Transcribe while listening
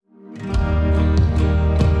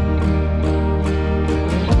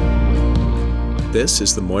This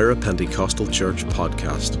is the Moira Pentecostal Church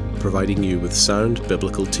podcast, providing you with sound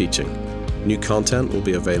biblical teaching. New content will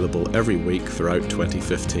be available every week throughout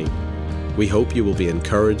 2015. We hope you will be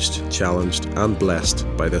encouraged, challenged, and blessed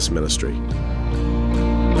by this ministry.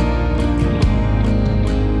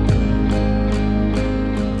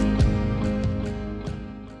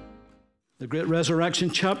 The great resurrection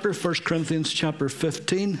chapter, 1 Corinthians chapter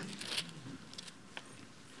 15.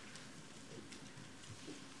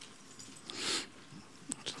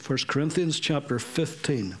 First Corinthians chapter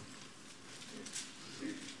 15.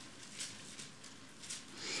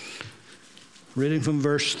 Reading from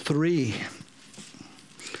verse 3.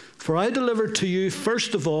 For I delivered to you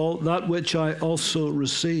first of all that which I also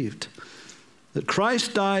received, that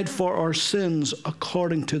Christ died for our sins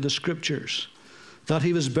according to the Scriptures, that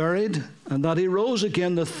he was buried, and that he rose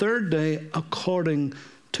again the third day according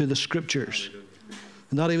to the Scriptures,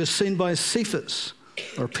 and that he was seen by Cephas,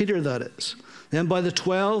 or Peter that is, then by the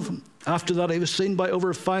 12. After that he was seen by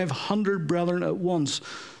over 500 brethren at once,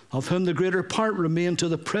 of whom the greater part remain to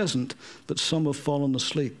the present, but some have fallen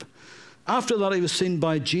asleep. After that he was seen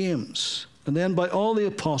by James, and then by all the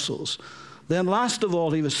apostles. Then last of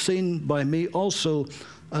all he was seen by me also,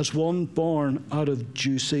 as one born out of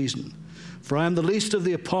due season. For I am the least of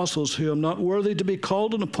the apostles, who am not worthy to be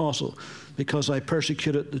called an apostle, because I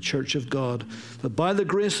persecuted the church of God. But by the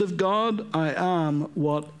grace of God I am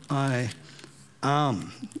what I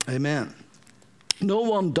am. Amen. No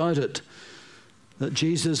one doubted that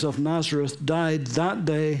Jesus of Nazareth died that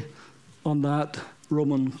day on that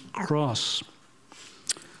Roman cross.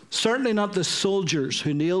 Certainly not the soldiers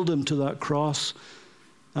who nailed him to that cross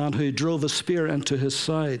and who drove a spear into his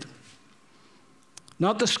side.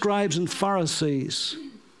 Not the scribes and Pharisees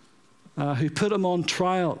who put him on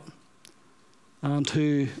trial and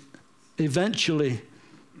who eventually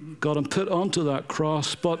got him put onto that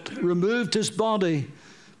cross, but removed his body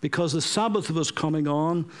because the Sabbath was coming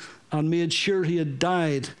on and made sure he had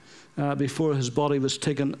died before his body was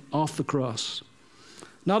taken off the cross.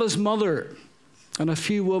 Not his mother and a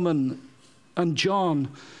few women and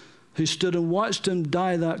John, who stood and watched him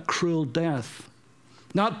die that cruel death.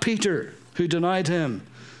 Not Peter, who denied him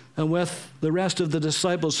and with the rest of the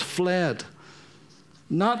disciples fled.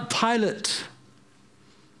 Not Pilate,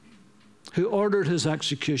 who ordered his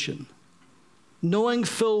execution, knowing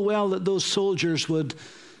full well that those soldiers would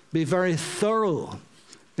be very thorough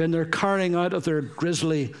in their carrying out of their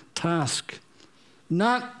grisly task.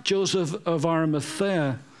 Not Joseph of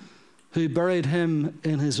Arimathea, who buried him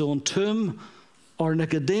in his own tomb, or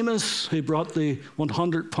Nicodemus, who brought the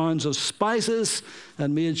 100 pounds of spices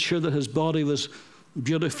and made sure that his body was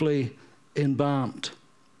beautifully embalmed.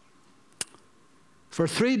 For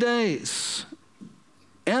 3 days,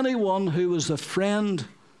 anyone who was a friend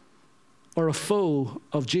or a foe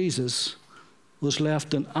of Jesus was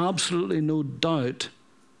left in absolutely no doubt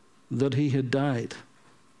that he had died.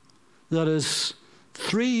 That his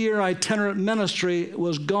 3-year itinerant ministry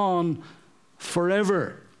was gone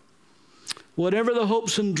forever. Whatever the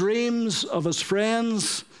hopes and dreams of his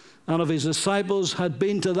friends and of his disciples had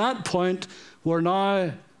been to that point were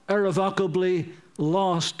now irrevocably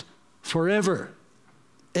lost forever.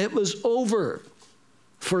 It was over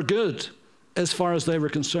for good as far as they were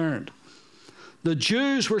concerned. The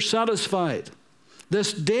Jews were satisfied.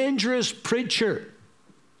 This dangerous preacher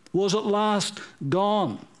was at last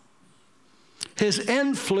gone. His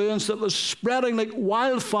influence that was spreading like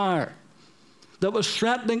wildfire, that was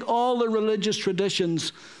threatening all the religious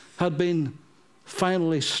traditions, had been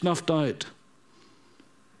finally snuffed out.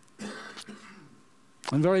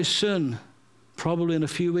 And very soon, probably in a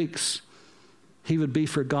few weeks, he would be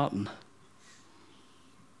forgotten.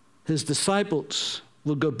 His disciples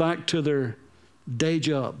would go back to their day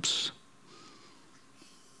jobs.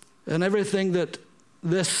 And everything that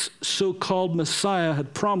this so-called Messiah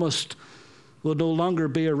had promised would no longer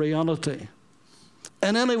be a reality.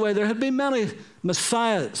 And anyway, there had been many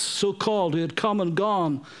Messiahs, so-called, who had come and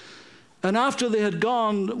gone. And after they had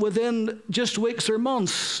gone, within just weeks or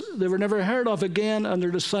months, they were never heard of again, and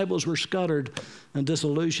their disciples were scattered and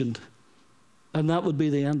disillusioned. And that would be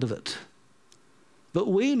the end of it. But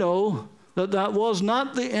we know that that was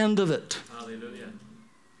not the end of it. Hallelujah.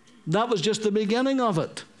 That was just the beginning of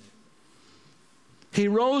it. He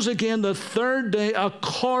rose again the third day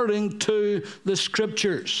according to the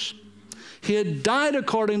Scriptures. He had died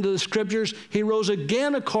according to the Scriptures. He rose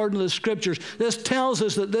again according to the Scriptures. This tells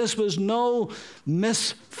us that this was no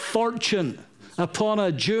misfortune upon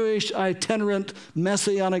a Jewish itinerant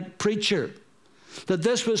messianic preacher. That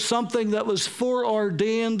this was something that was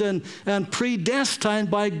foreordained and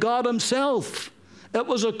predestined by God himself. It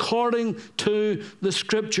was according to the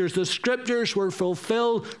Scriptures. The Scriptures were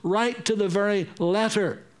fulfilled right to the very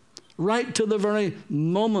letter, right to the very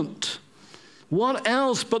moment. What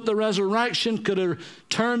else but the resurrection could have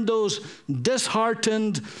turned those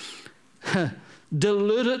disheartened,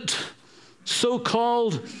 deluded,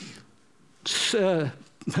 so-called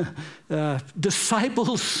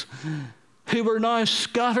disciples who were now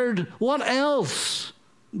scattered? What else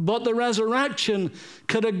but the resurrection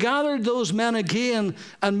could have gathered those men again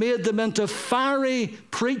and made them into fiery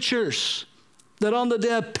preachers that on the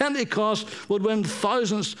day of Pentecost would win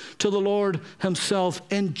thousands to the Lord himself?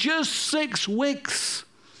 In just 6 weeks,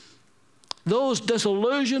 those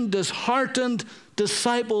disillusioned, disheartened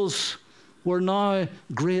disciples were now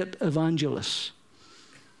great evangelists.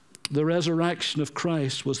 The resurrection of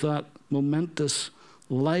Christ was that momentous,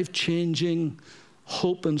 life-changing,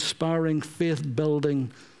 hope-inspiring,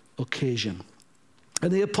 faith-building occasion.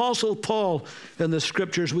 And the Apostle Paul, in the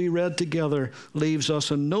Scriptures we read together, leaves us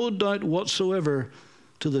in no doubt whatsoever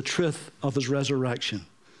to the truth of his resurrection.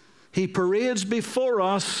 He parades before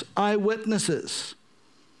us eyewitnesses.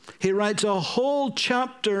 He writes a whole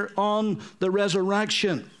chapter on the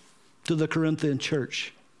resurrection to the Corinthian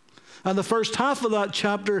church. And the first half of that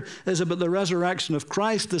chapter is about the resurrection of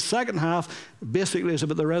Christ. The second half basically is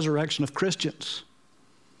about the resurrection of Christians.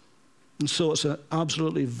 And so it's an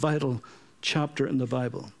absolutely vital chapter in the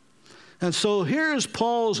Bible. And so here's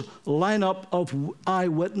Paul's lineup of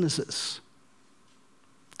eyewitnesses.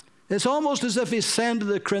 It's almost as if he's saying to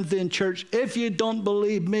the Corinthian church, if you don't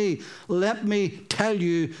believe me, let me tell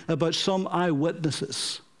you about some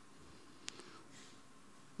eyewitnesses.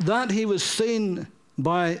 That he was seen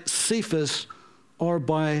by Cephas or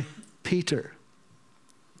by Peter.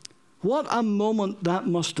 What a moment that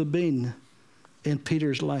must have been in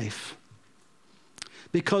Peter's life.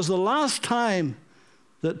 Because the last time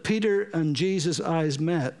that Peter and Jesus' eyes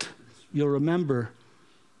met, you'll remember,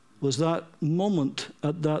 was that moment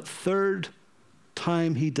at that third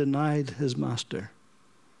time he denied his master.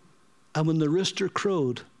 And when the rooster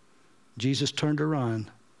crowed, Jesus turned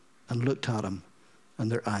around and looked at him,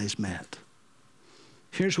 and their eyes met.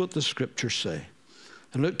 Here's what the Scriptures say.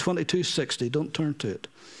 In Luke 22:60, don't turn to it.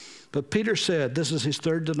 But Peter said, this is his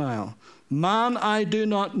third denial, "Man, I do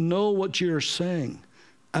not know what you're saying."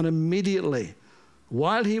 And immediately,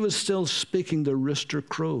 while he was still speaking, the rooster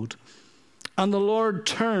crowed. And the Lord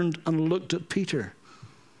turned and looked at Peter.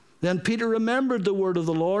 Then Peter remembered the word of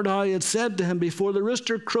the Lord, how he had said to him, "Before the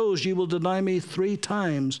rooster crows, you will deny me 3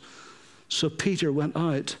 times." So Peter went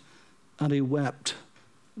out and he wept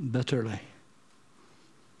bitterly.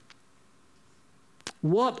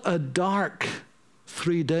 What a dark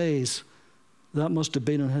 3 days that must have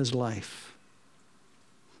been in his life.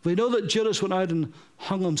 We know that Judas went out and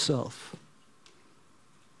hung himself.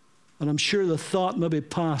 And I'm sure the thought maybe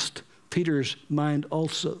passed Peter's mind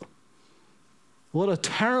also. What a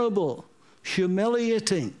terrible,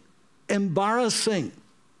 humiliating, embarrassing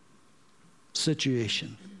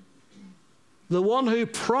situation. The one who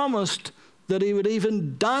promised that he would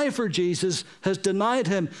even die for Jesus has denied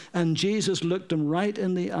him, and Jesus looked him right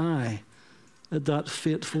in the eye at that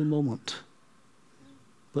fateful moment.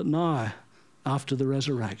 But now, after the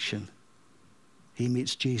resurrection, he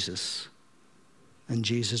meets Jesus, and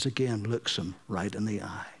Jesus again looks him right in the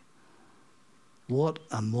eye. What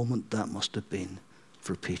a moment that must have been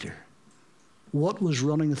for Peter. What was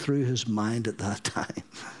running through his mind at that time?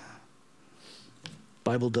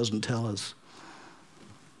 Bible doesn't tell us.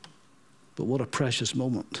 But what a precious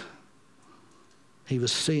moment. He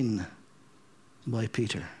was seen by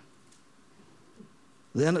Peter.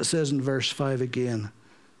 Then it says in verse 5 again,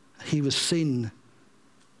 he was seen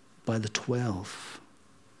by the 12.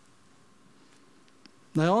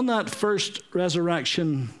 Now on that first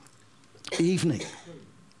resurrection evening,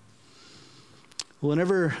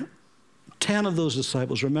 whenever 10 of those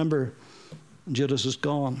disciples, remember Judas is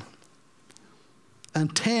gone,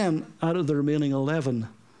 and 10 out of the remaining 11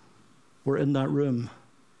 were in that room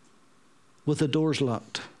with the doors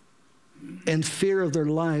locked. In fear of their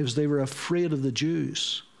lives, they were afraid of the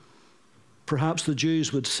Jews. Perhaps the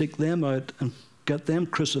Jews would seek them out and get them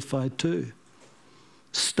crucified too.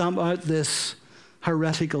 Stamp out this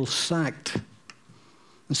heretical sect.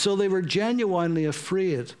 And so they were genuinely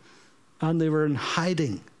afraid, and they were in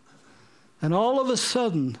hiding. And all of a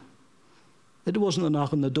sudden, it wasn't a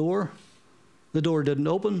knock on the door. The door didn't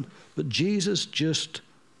open, but Jesus just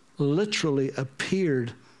literally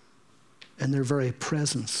appeared in their very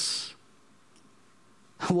presence.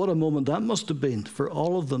 What a moment that must have been for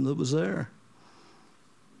all of them that was there.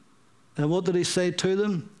 And what did he say to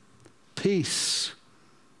them? Peace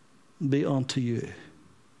be unto you.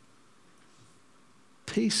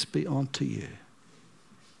 peace be unto you.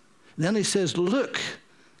 And then he says, look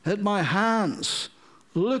at my hands.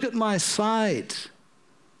 Look at my side.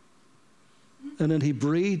 And then he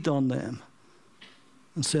breathed on them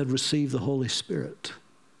and said, receive the Holy Spirit.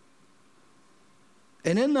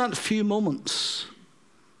 And in that few moments,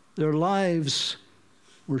 their lives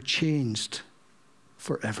were changed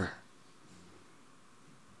forever.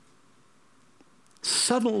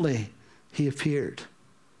 Suddenly, he appeared.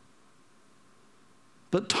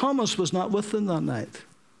 But Thomas was not with them that night.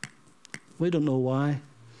 We don't know why.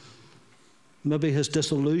 Maybe his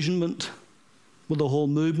disillusionment with the whole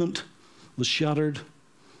movement was shattered.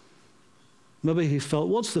 Maybe he felt,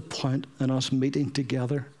 what's the point in us meeting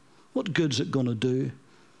together? What good's it going to do?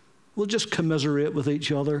 We'll just commiserate with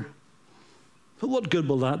each other. But what good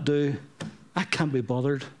will that do? I can't be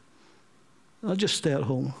bothered. I'll just stay at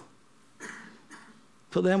home.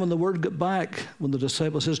 But then when the word got back, when the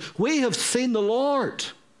disciple says, we have seen the Lord.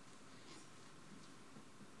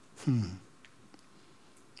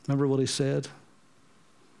 Remember what he said?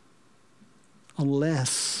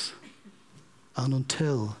 Unless and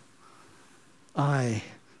until I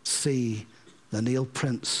see the nail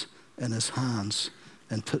prints in his hands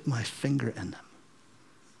and put my finger in them.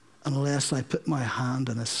 Unless I put my hand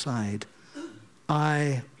in his side,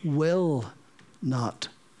 I will not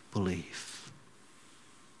believe.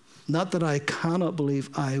 Not that I cannot believe,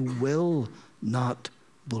 I will not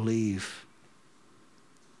believe.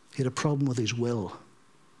 He had a problem with his will.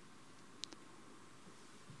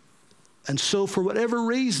 And so for whatever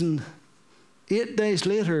reason, 8 days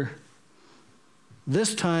later,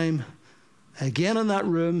 this time, again in that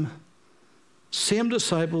room, same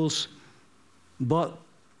disciples, but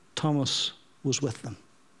Thomas was with them.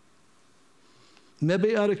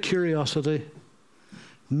 Maybe out of curiosity,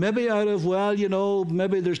 maybe out of,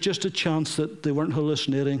 maybe there's just a chance that they weren't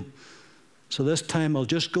hallucinating. So this time I'll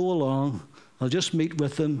just go along, I'll just meet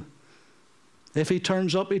with him. If he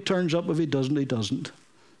turns up, he turns up. If he doesn't, he doesn't.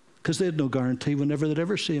 Because they had no guarantee whenever they'd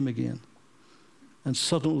ever see him again. And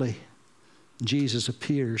suddenly, Jesus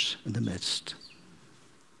appears in the midst.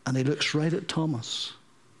 And he looks right at Thomas.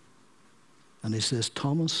 And he says,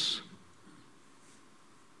 Thomas,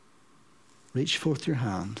 reach forth your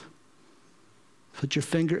hand. Put your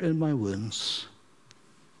finger in my wounds.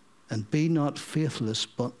 And be not faithless,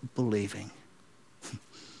 but believing.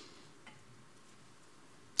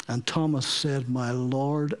 And Thomas said, my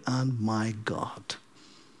Lord and my God.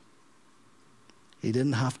 He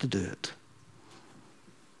didn't have to do it.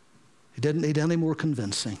 He didn't need any more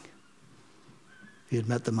convincing. He had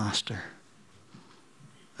met the Master.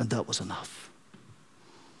 And that was enough.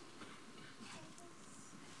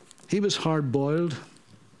 He was hard-boiled.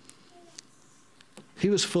 He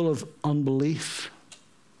was full of unbelief.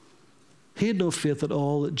 He had no faith at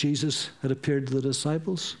all that Jesus had appeared to the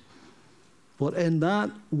disciples. But in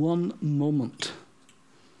that one moment,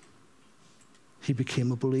 he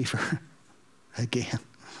became a believer again.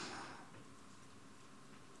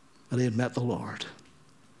 And he had met the Lord.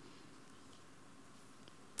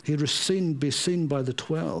 He had been seen by the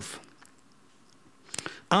 12.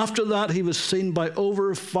 After that, he was seen by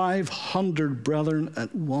over 500 brethren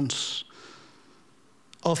at once,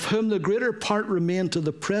 of whom the greater part remained to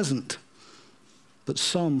the present, but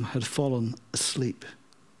some had fallen asleep.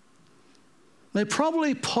 Now,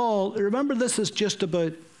 probably Paul, remember this is just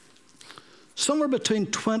about somewhere between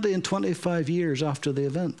 20 and 25 years after the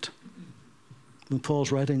event when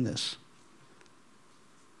Paul's writing this.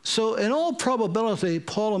 So in all probability,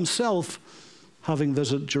 Paul himself, having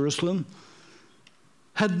visited Jerusalem,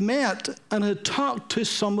 had met and had talked to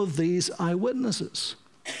some of these eyewitnesses.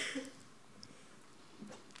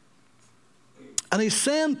 And he's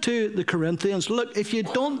saying to the Corinthians, look, if you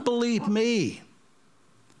don't believe me,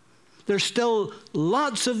 there's still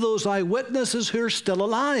lots of those eyewitnesses who are still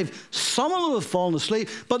alive. Some of them have fallen asleep,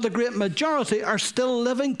 but the great majority are still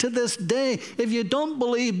living to this day. If you don't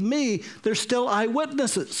believe me, there's still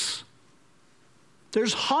eyewitnesses.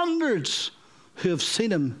 There's hundreds who have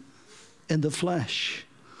seen him in the flesh.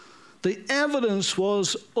 The evidence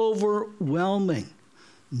was overwhelming.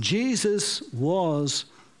 Jesus was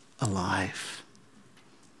alive.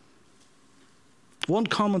 One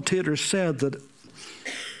commentator said that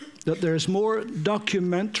there's more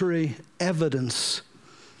documentary evidence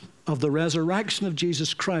of the resurrection of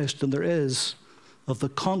Jesus Christ than there is of the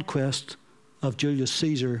conquest of Julius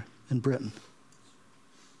Caesar in Britain.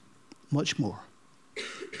 Much more.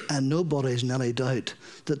 And nobody's in any doubt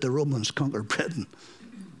that the Romans conquered Britain.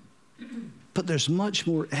 But there's much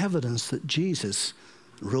more evidence that Jesus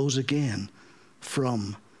rose again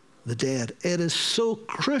from the dead. It is so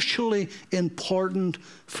crucially important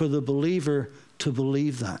for the believer to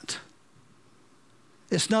believe that.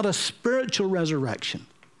 It's not a spiritual resurrection.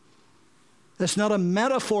 It's not a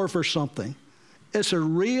metaphor for something. It's a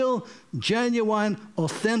real, genuine,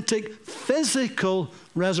 authentic, physical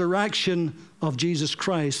resurrection of Jesus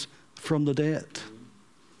Christ from the dead.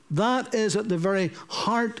 That is at the very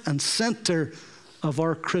heart and center of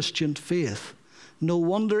our Christian faith. No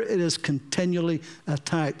wonder it is continually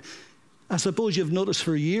attacked. I suppose you've noticed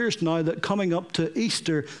for years now that coming up to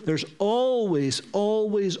Easter, there's always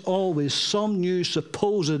some new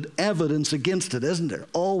supposed evidence against it, isn't there?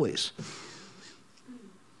 Always.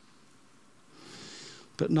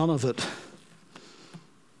 But none of it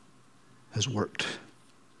has worked.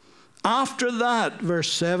 After that,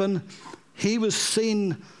 verse 7, he was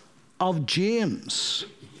seen of James.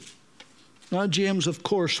 Now, James, of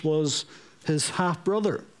course, was his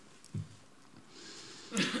half-brother.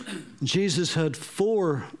 Jesus had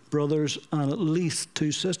 4 brothers and at least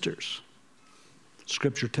 2 sisters,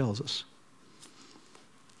 Scripture tells us.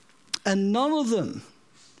 And none of them,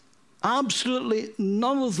 absolutely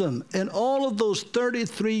none of them, in all of those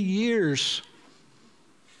 33 years,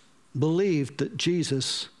 believed that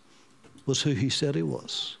Jesus was who he said he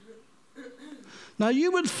was. Now,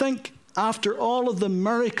 you would think after all of the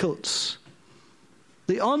miracles,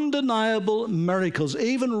 the undeniable miracles,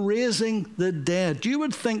 even raising the dead, you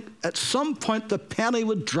would think at some point the penny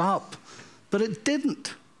would drop, but it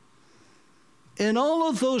didn't. In all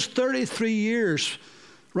of those 33 years,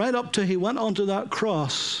 right up to he went onto that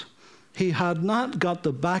cross, he had not got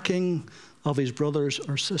the backing of his brothers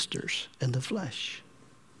or sisters in the flesh.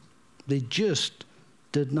 They just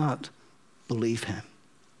did not believe him.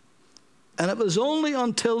 And it was only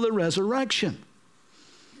until the resurrection.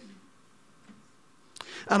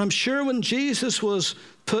 And I'm sure when Jesus was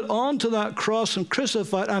put onto that cross and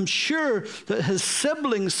crucified, I'm sure that his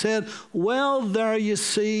siblings said, well, there you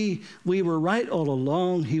see, we were right all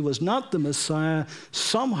along. He was not the Messiah.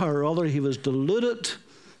 Somehow or other he was deluded.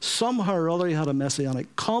 Somehow or other he had a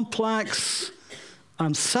messianic complex.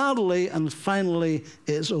 And sadly and finally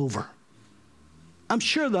it's over. I'm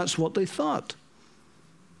sure that's what they thought.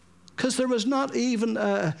 Because there was not even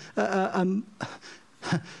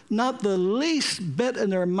not the least bit in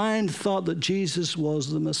their mind thought that Jesus was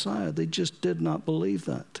the Messiah. They just did not believe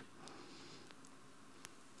that.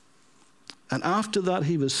 And after that,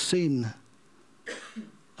 he was seen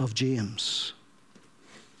of James.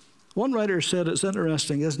 One writer said, it's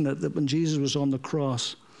interesting, isn't it, that when Jesus was on the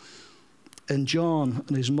cross and John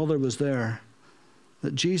and his mother was there,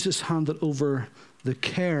 that Jesus handed over the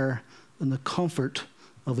care and the comfort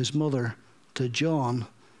of his mother to John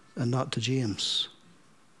and not to James.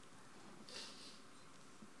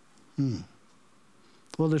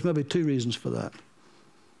 Well, there's maybe 2 reasons for that.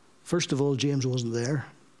 First of all, James wasn't there.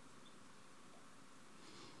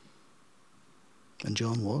 And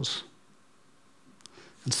John was.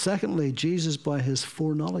 And secondly, Jesus, by his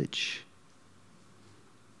foreknowledge,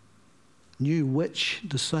 knew which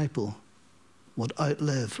disciple would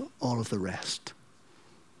outlive all of the rest.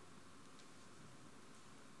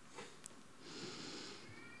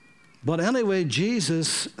 But anyway,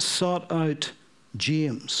 Jesus sought out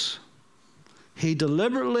James. He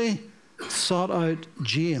deliberately sought out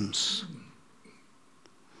James.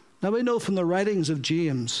 Now we know from the writings of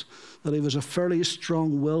James that he was a fairly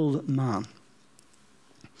strong-willed man.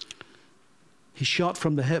 He shot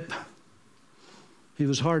from the hip. He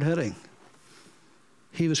was hard-hitting.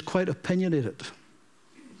 He was quite opinionated.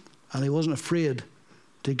 And he wasn't afraid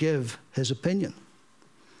to give his opinion.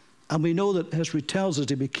 And we know that history tells us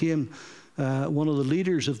he became one of the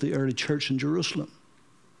leaders of the early church in Jerusalem.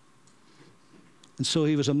 And so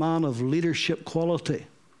he was a man of leadership quality,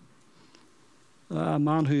 a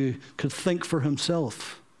man who could think for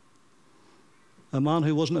himself, a man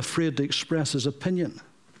who wasn't afraid to express his opinion.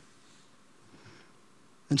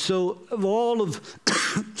 And so of all of,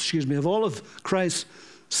 of all of Christ's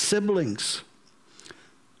siblings,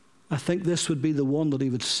 I think this would be the one that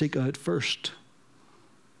he would seek out first.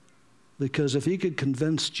 Because if he could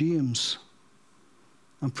convince James,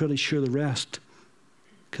 I'm pretty sure the rest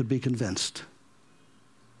could be convinced.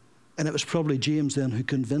 And it was probably James then who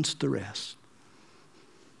convinced the rest.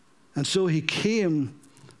 And so he came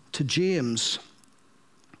to James,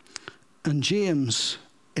 and James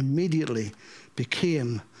immediately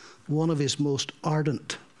became one of his most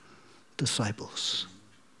ardent disciples,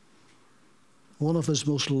 one of his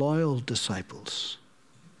most loyal disciples.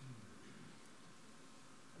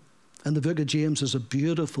 And the book of James is a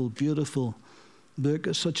beautiful, beautiful book.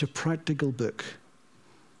 It's such a practical book.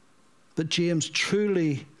 But James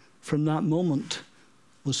truly, from that moment,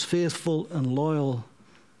 was faithful and loyal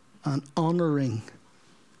and honoring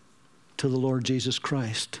to the Lord Jesus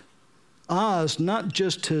Christ as not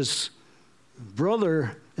just his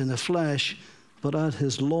brother in the flesh, but as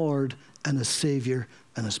his Lord and his Savior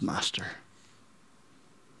and his Master.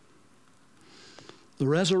 The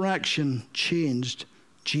resurrection changed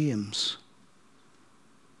James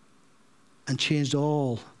and changed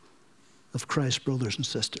all of Christ's brothers and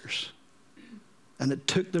sisters. And it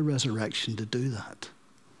took the resurrection to do that.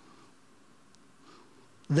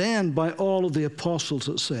 Then by all of the apostles,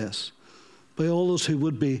 it says, by all those who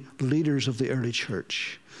would be leaders of the early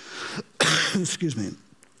church. Excuse me.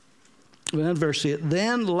 In verse 8,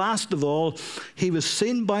 then last of all, he was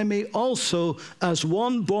seen by me also as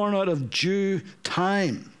one born out of due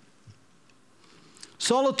time.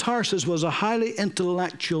 Saul of Tarsus was a highly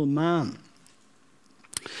intellectual man.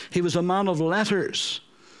 He was a man of letters.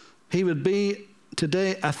 He would be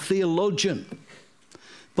today a theologian.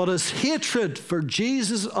 But his hatred for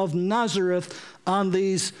Jesus of Nazareth and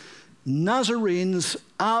these Nazarenes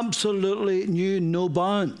absolutely knew no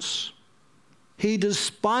bounds. He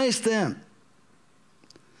despised them.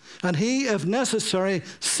 And he, if necessary,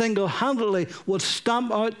 single-handedly would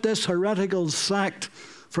stamp out this heretical sect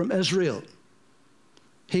from Israel.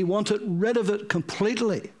 He wanted rid of it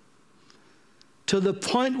completely, to the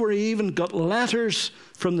point where he even got letters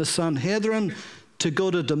from the Sanhedrin to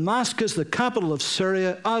go to Damascus, the capital of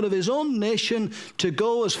Syria, out of his own nation, to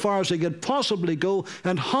go as far as he could possibly go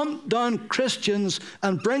and hunt down Christians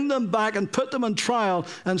and bring them back and put them on trial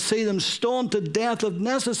and see them stoned to death if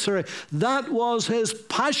necessary. That was his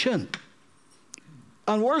passion.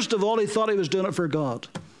 And worst of all, he thought he was doing it for God.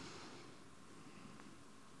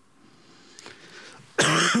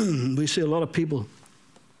 We see a lot of people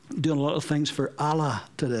doing a lot of things for Allah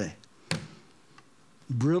today.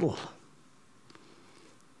 Brutal.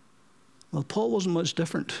 Well, Paul wasn't much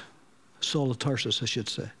different. Saul of Tarsus, I should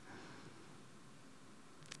say.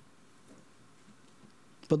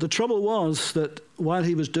 But the trouble was that while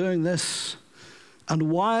he was doing this, and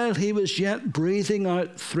while he was yet breathing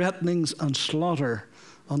out threatenings and slaughter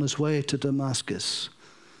on his way to Damascus,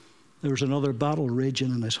 there was another battle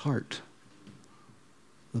raging in his heart.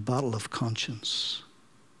 The battle of conscience.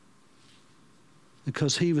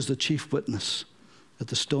 Because he was the chief witness at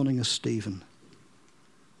the stoning of Stephen.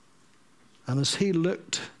 And as he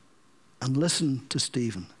looked and listened to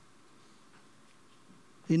Stephen,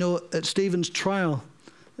 you know, at Stephen's trial,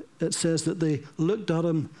 it says that they looked at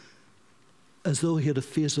him as though he had the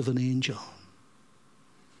face of an angel.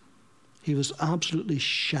 He was absolutely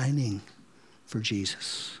shining for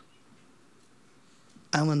Jesus.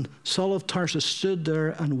 And when Saul of Tarsus stood there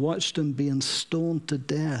and watched him being stoned to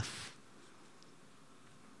death,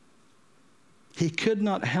 he could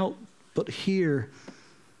not help but hear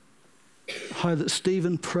how that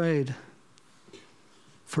Stephen prayed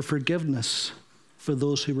for forgiveness for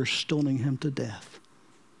those who were stoning him to death.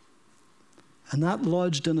 And that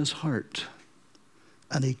lodged in his heart,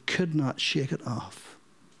 and he could not shake it off.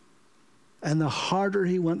 And the harder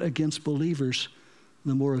he went against believers,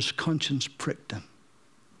 the more his conscience pricked him.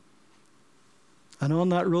 And on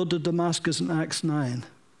that road to Damascus in Acts 9,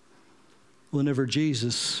 whenever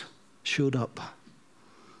Jesus showed up,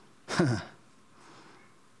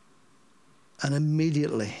 and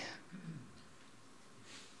immediately,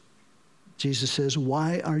 Jesus says,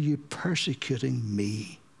 "Why are you persecuting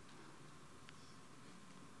me?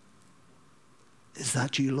 Is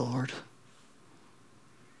that you, Lord?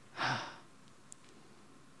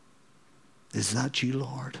 Is that you,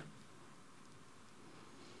 Lord?"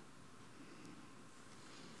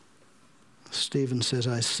 Stephen says,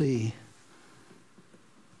 "I see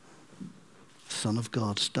the Son of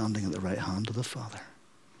God standing at the right hand of the Father."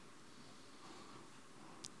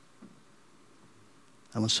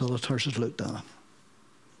 And when Saul of Tarsus looked at him,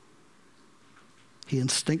 he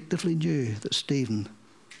instinctively knew that Stephen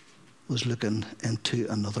was looking into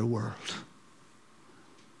another world.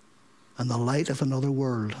 And the light of another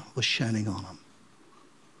world was shining on him.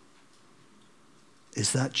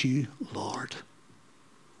 "Is that you, Lord?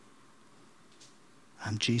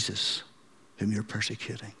 I'm Jesus, whom you're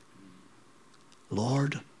persecuting.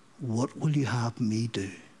 Lord, what will you have me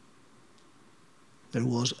do?" There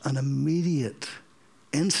was an immediate,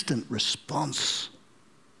 instant response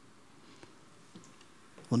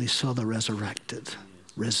when he saw the resurrected,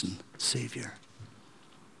 risen Savior.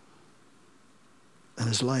 And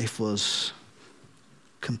his life was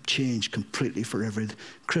changed completely forever.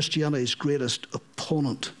 Christianity's greatest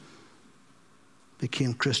opponent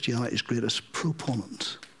became Christianity's greatest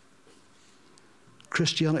proponent.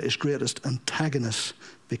 Christianity's greatest antagonist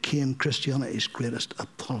became Christianity's greatest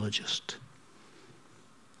apologist.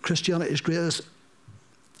 Christianity's greatest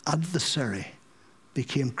adversary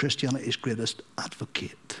became Christianity's greatest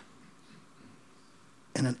advocate.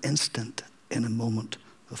 In an instant, in a moment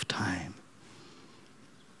of time.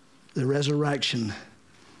 The resurrection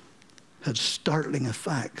had startling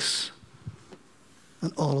effects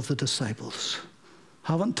on all of the disciples.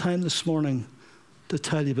 Haven't time this morning to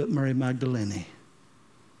tell you about Mary Magdalene.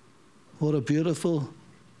 What a beautiful,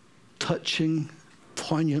 touching,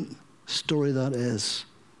 poignant story that is.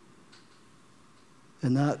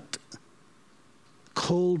 In that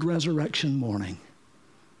cold resurrection morning,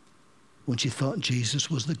 when she thought Jesus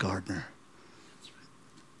was the gardener,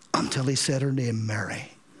 until he said her name,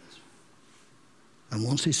 Mary. And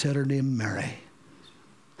once he said her name, Mary,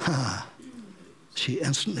 she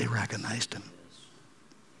instantly recognized him.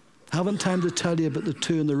 Haven't time to tell you about the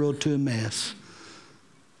two on the road to Emmaus,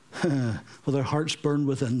 with their hearts burned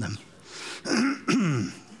within them.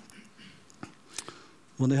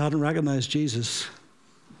 When they hadn't recognized Jesus,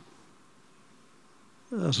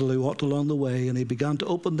 as they walked along the way, and he began to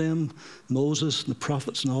open them, Moses and the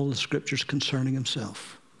prophets and all the scriptures concerning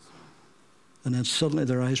himself. And then suddenly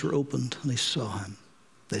their eyes were opened and they saw him.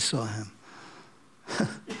 They saw him.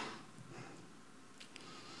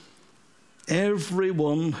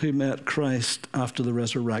 Everyone who met Christ after the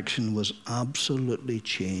resurrection was absolutely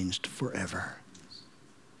changed forever.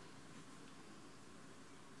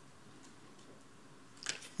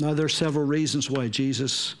 Now, there are several reasons why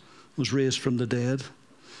Jesus was raised from the dead.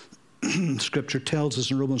 Scripture tells us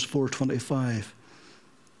in Romans 4:25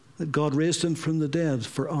 that God raised him from the dead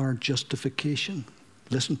for our justification.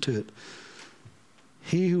 Listen to it.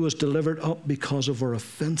 He who was delivered up because of our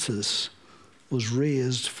offenses was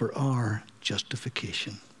raised for our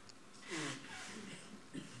justification.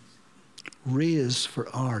 Raised for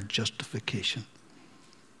our justification.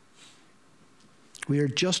 We are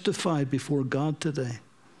justified before God today.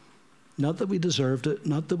 Not that we deserved it,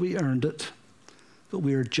 not that we earned it, but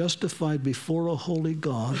we are justified before a holy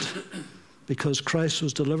God because Christ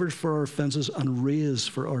was delivered for our offenses and raised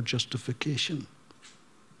for our justification.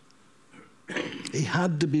 He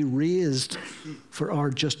had to be raised for our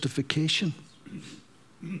justification.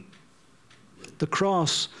 The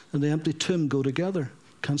cross and the empty tomb go together.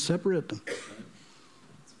 Can't separate them.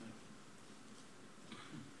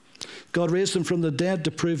 God raised him from the dead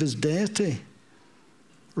to prove his deity.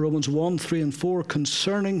 Romans 1:3-4,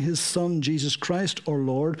 concerning his Son, Jesus Christ, our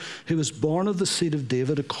Lord, who was born of the seed of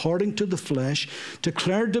David according to the flesh,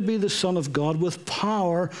 declared to be the Son of God with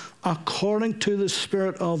power according to the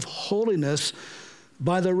Spirit of holiness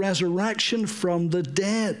by the resurrection from the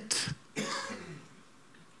dead.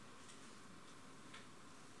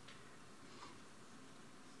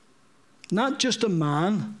 Not just a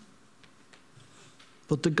man,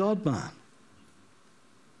 but the God-man.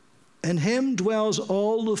 In him dwells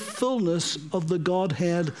all the fullness of the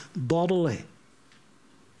Godhead bodily.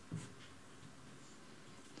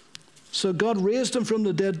 So God raised him from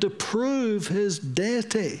the dead to prove his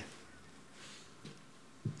deity.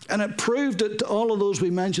 And it proved it to all of those we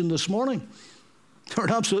mentioned this morning. There's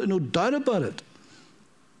absolutely no doubt about it.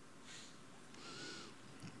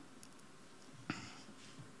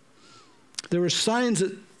 There were signs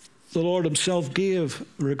that the Lord himself gave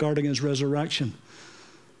regarding his resurrection.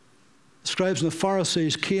 The scribes and the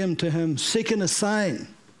Pharisees came to him seeking a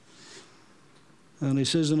sign. And he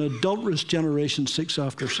says, an adulterous generation seeks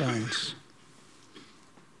after signs.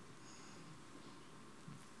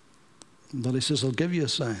 But he says, I'll give you a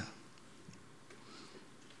sign.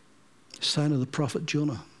 A sign of the prophet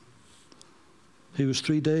Jonah. He was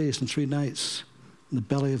 3 days and 3 nights in the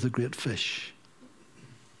belly of the great fish.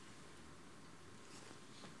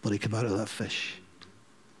 But he came out of that fish.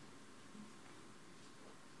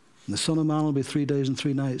 And the Son of Man will be 3 days and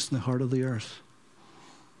 3 nights in the heart of the earth.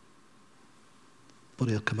 But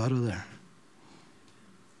he'll come out of there.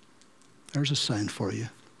 There's a sign for you.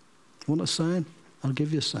 Want a sign? I'll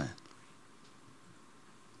give you a sign.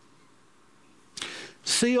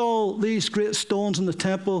 See all these great stones in the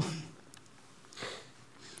temple?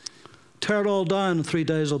 Tear it all down in 3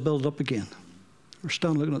 days, I'll build it up again. We're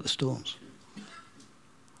still looking at the stones.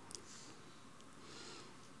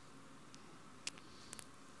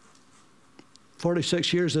 For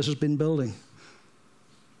 46 years this has been building.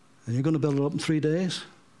 And you're going to build it up in 3 days?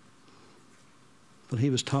 But he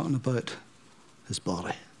was talking about his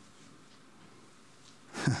body.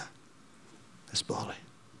 His body.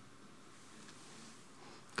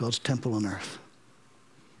 God's temple on earth.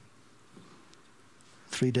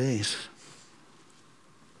 3 days.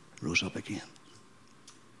 Rose up again.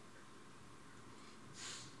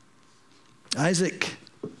 Isaac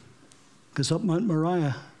goes up Mount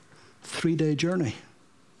Moriah. 3-day journey.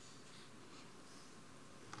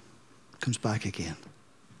 comes back again.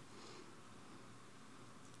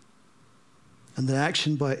 And the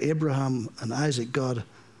action by Abraham and Isaac, God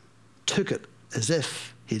took it as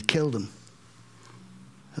if he'd killed them.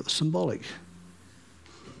 It was symbolic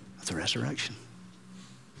of the resurrection.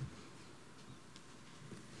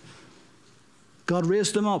 God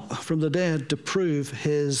raised him up from the dead to prove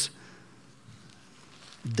his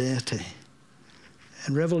deity.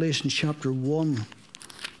 In Revelation chapter 1,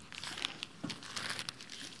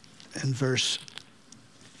 in verse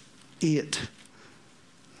 8,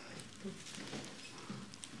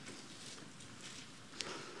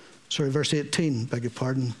 verse 18, beg your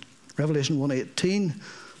pardon. Revelation 1:18.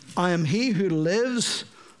 I am he who lives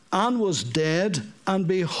and was dead, and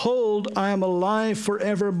behold, I am alive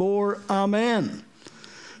forevermore. Amen.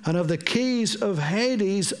 And have the keys of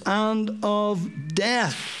Hades and of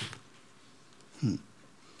death.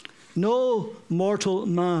 No mortal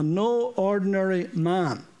man, no ordinary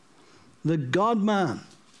man, the God-man,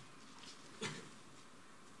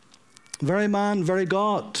 very man, very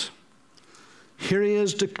God. Here he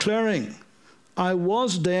is declaring, I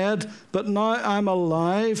was dead, but now I'm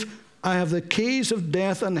alive. I have the keys of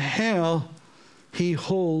death and hell. He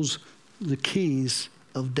holds the keys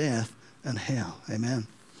of death and hell. Amen.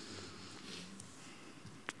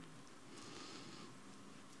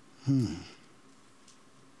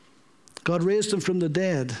 God raised him from the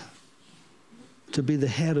dead to be the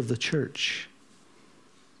head of the church.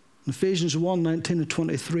 In Ephesians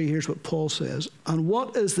 1:19-23, here's what Paul says. And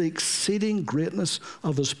what is the exceeding greatness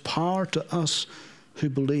of his power to us who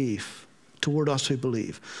believe, toward us who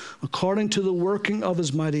believe, according to the working of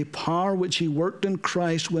his mighty power, which he worked in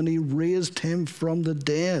Christ when he raised him from the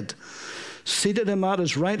dead, seated him at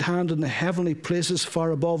his right hand in the heavenly places, far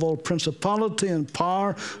above all principality and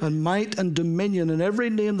power and might and dominion, and every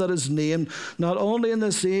name that is named, not only in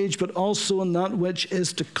this age, but also in that which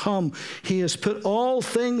is to come. He has put all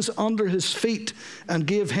things under his feet, and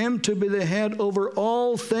gave him to be the head over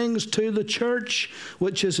all things to the church,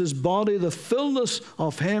 which is his body, the fullness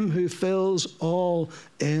of him who fills all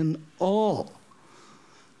in all.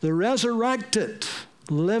 The resurrected,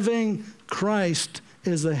 living Christ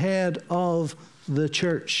is the head of the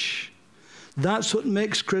church. That's what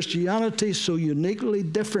makes Christianity so uniquely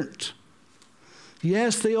different.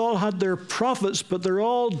 Yes, they all had their prophets, but they're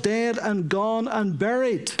all dead and gone and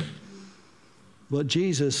buried. But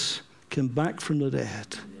Jesus came back from the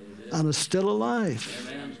dead and is still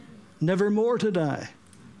alive, never more to die,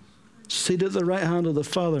 seated at the right hand of the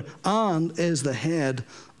Father, and is the head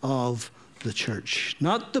of the church.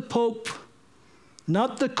 Not the Pope,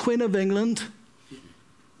 not the Queen of England,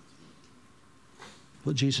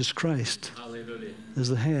 but Jesus Christ is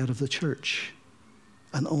the head of the church,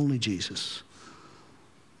 and only Jesus.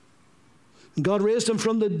 And God raised him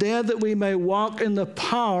from the dead that we may walk in the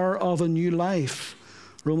power of a new life.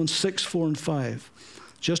 Romans 6:4-5.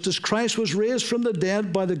 Just as Christ was raised from the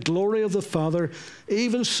dead by the glory of the Father,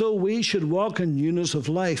 even so we should walk in newness of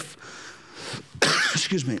life.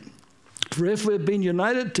 Excuse me. For if we have been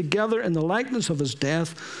united together in the likeness of his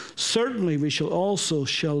death, certainly we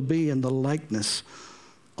shall be in the likeness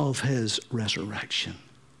of his resurrection.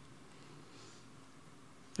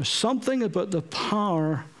 There's something about the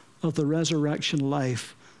power of the resurrection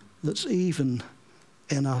life that's even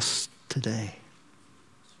in us today,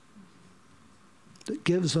 that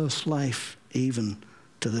gives us life even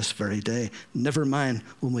to this very day, never mind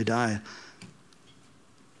when we die.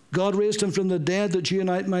 God raised him from the dead that you and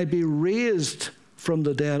I might be raised from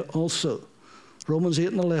the dead also. Romans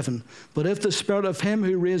 8:11. But if the spirit of him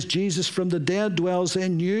who raised Jesus from the dead dwells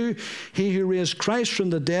in you, he who raised Christ from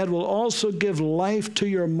the dead will also give life to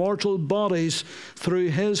your mortal bodies through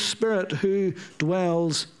his spirit who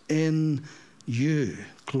dwells in you.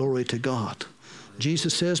 Glory to God.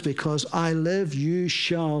 Jesus says, because I live, you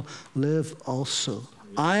shall live also.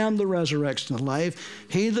 I am the resurrection and life.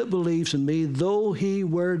 He that believes in me, though he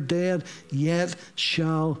were dead, yet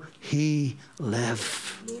shall he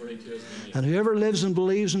live. And whoever lives and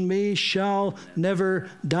believes in me shall never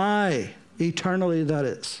die. Eternally, that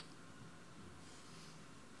is.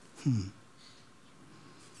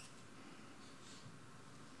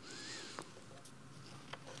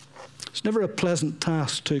 It's never a pleasant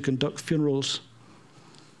task to conduct funerals,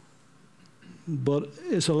 but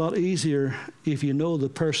it's a lot easier if you know the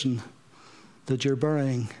person that you're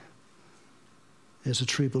burying is a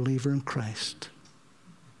true believer in Christ.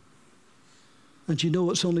 And you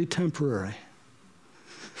know it's only temporary.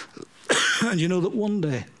 And you know that one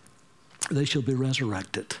day they shall be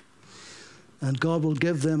resurrected. And God will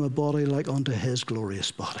give them a body like unto his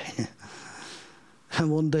glorious body.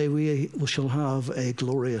 And one day we shall have a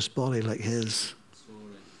glorious body like his.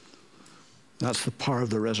 That's the power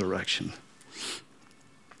of the resurrection.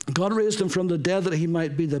 God raised him from the dead that he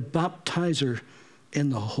might be the baptizer in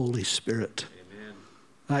the Holy Spirit. Amen.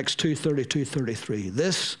 Acts 2:32, 33.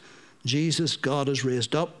 This Jesus God has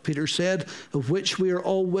raised up, Peter said, of which we are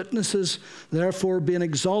all witnesses. Therefore, being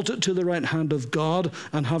exalted to the right hand of God,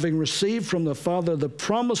 and having received from the Father the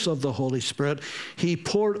promise of the Holy Spirit, he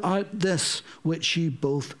poured out this which ye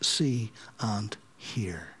both see and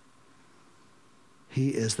hear. He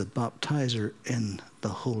is the baptizer in the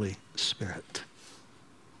Holy Spirit.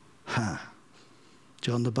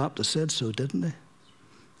 John the Baptist said so, didn't he?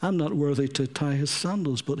 I'm not worthy to tie his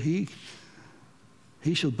sandals, but he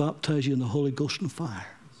shall baptize you in the Holy Ghost and fire.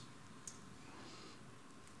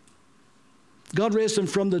 God raised him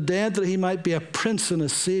from the dead that he might be a prince and a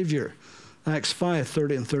savior. Acts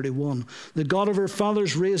 5:30 and 31. The God of our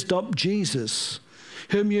fathers raised up Jesus,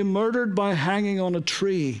 whom you murdered by hanging on a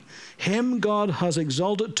tree. Him God has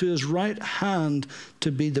exalted to his right hand to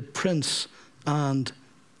be the prince and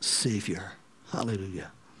savior.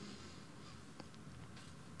 Hallelujah.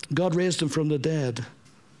 God raised him from the dead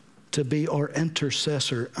to be our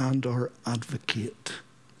intercessor and our advocate.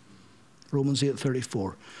 Romans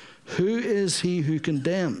 8:34. Who is he who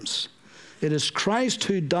condemns? It is Christ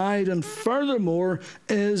who died and furthermore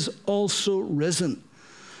is also risen,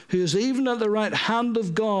 who is even at the right hand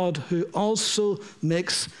of God, who also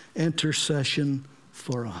makes intercession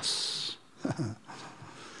for us.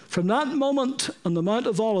 From that moment on the Mount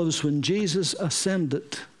of Olives when Jesus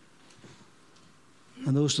ascended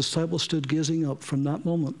and those disciples stood gazing up, from that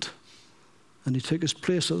moment, and he took his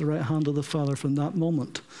place at the right hand of the Father, from that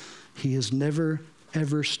moment, he has never,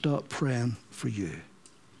 ever stopped praying for you.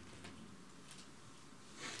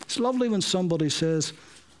 It's lovely when somebody says,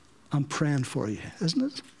 I'm praying for you, isn't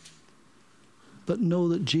it? But know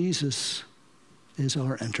that Jesus is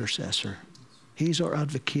our intercessor. He's our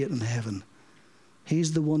advocate in heaven.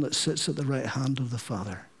 He's the one that sits at the right hand of the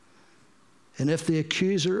Father. And if the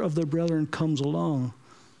accuser of the brethren comes along,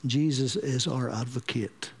 Jesus is our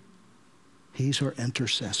advocate. He's our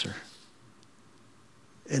intercessor.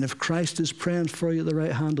 And if Christ is praying for you at the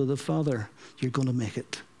right hand of the Father, you're going to make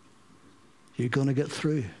it. You're going to get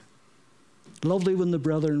through. Lovely when the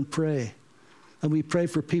brethren pray. And we pray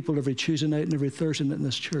for people every Tuesday night and every Thursday night in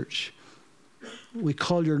this church. We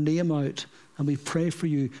call your name out and we pray for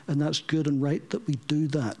you, and that's good and right that we do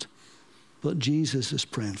that. But Jesus is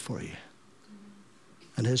praying for you.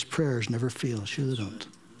 And his prayers never fail. Sure they don't.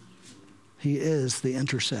 He is the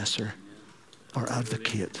intercessor, our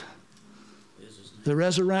advocate. The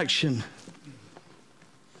resurrection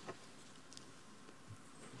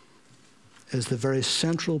is the very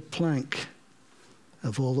central plank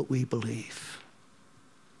of all that we believe.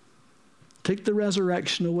 Take the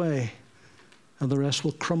resurrection away, and the rest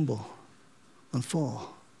will crumble and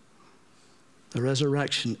fall. The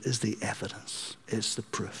resurrection is the evidence. It's the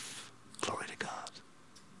proof. Glory to God.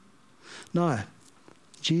 Now,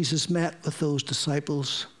 Jesus met with those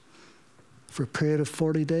disciples for a period of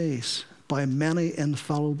 40 days by many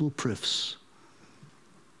infallible proofs.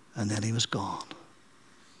 And then he was gone.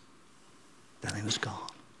 Then he was gone.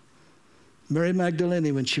 Mary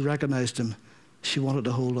Magdalene, when she recognized him, she wanted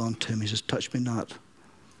to hold on to him. He says, touch me not.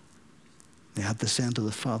 They had to send to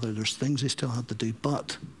the Father. There's things they still had to do.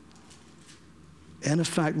 But, in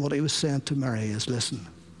effect, what he was saying to Mary is, listen,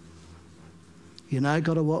 you now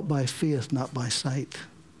got to walk by faith, not by sight.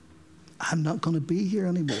 I'm not going to be here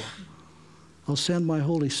anymore. I'll send my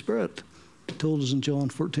Holy Spirit. He told us in John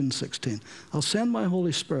 14:16. I'll send my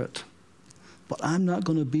Holy Spirit, but I'm not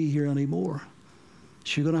going to be here anymore.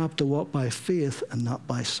 So you're going to have to walk by faith and not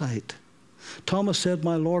by sight. Thomas said,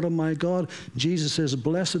 my Lord and my God. Jesus says,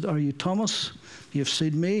 blessed are you, Thomas. You've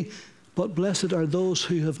seen me, but blessed are those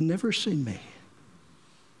who have never seen me.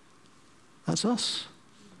 That's us.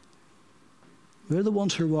 We're the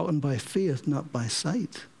ones who are walking by faith, not by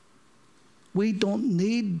sight. We don't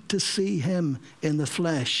need to see him in the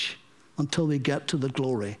flesh until we get to the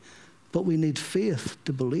glory, but we need faith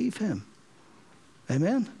to believe him.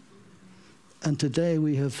 Amen? And today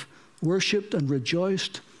we have worshipped and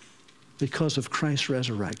rejoiced because of Christ's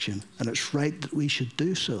resurrection, and it's right that we should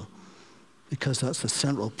do so because that's the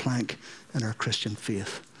central plank in our Christian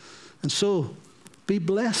faith. And so, be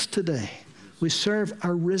blessed today. We serve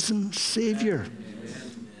a risen Savior,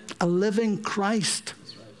 a living Christ,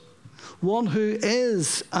 one who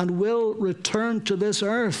is and will return to this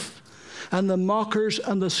earth. And the mockers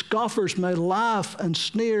and the scoffers may laugh and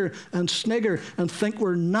sneer and snigger and think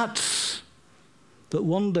we're nuts. But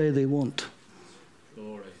one day they won't.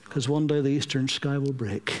 Because one day the eastern sky will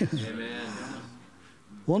break. Amen.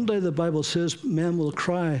 One day the Bible says men will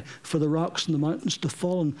cry for the rocks and the mountains to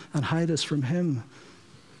fall and hide us from him.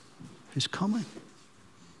 He's coming.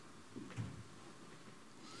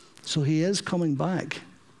 So he is coming back.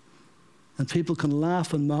 And people can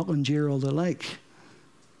laugh and mock and jeer all they like,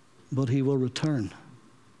 but he will return.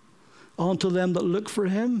 Unto them that look for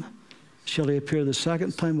him shall he appear the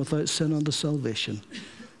second time without sin unto salvation.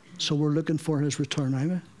 So we're looking for his return.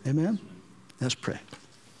 Amen? Amen? Let's pray.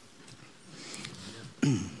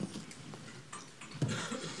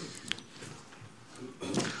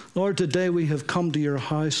 Lord, today we have come to your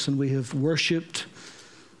house and we have worshipped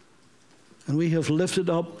and we have lifted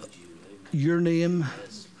up your name.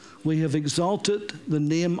 We have exalted the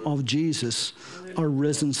name of Jesus, our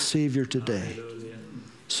risen Savior, today.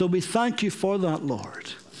 So we thank you for that,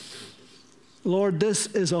 Lord. Lord, this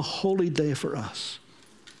is a holy day for us.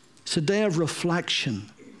 It's a day of reflection.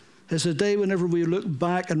 It's a day whenever we look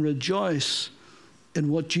back and rejoice in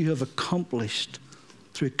what you have accomplished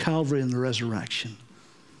through Calvary and the resurrection.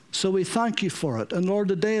 So we thank you for it. And Lord,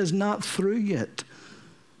 the day is not through yet.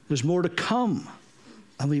 There's more to come,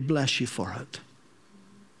 and we bless you for it.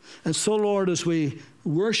 And so, Lord, as we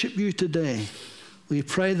worship you today, we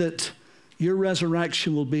pray that your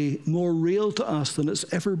resurrection will be more real to us than it's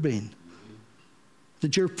ever been.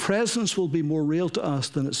 That your presence will be more real to us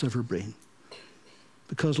than it's ever been.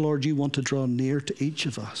 Because, Lord, you want to draw near to each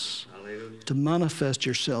of us. Hallelujah. To manifest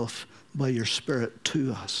yourself by your Spirit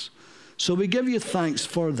to us. So we give you thanks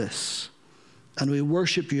for this. And we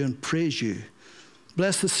worship you and praise you.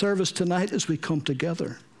 Bless the service tonight as we come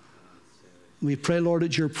together. We pray, Lord,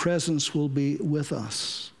 that your presence will be with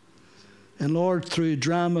us. And Lord, through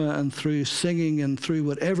drama and through singing and through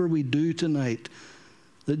whatever we do tonight,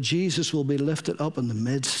 that Jesus will be lifted up in the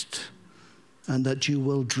midst and that you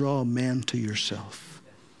will draw men to yourself.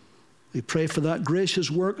 We pray for that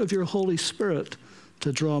gracious work of your Holy Spirit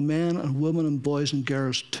to draw men and women and boys and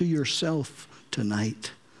girls to yourself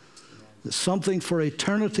tonight. That something for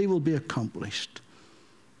eternity will be accomplished.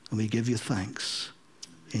 And we give you thanks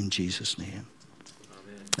in Jesus' name.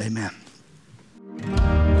 Amen.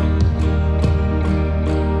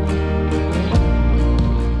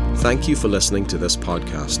 Thank you for listening to this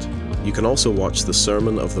podcast. You can also watch the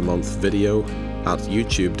Sermon of the Month video at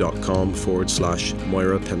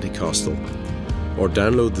youtube.com/Moira Pentecostal or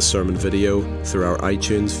download the sermon video through our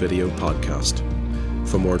iTunes video podcast.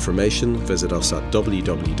 For more information, visit us at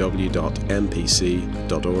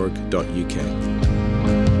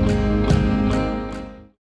www.mpc.org.uk.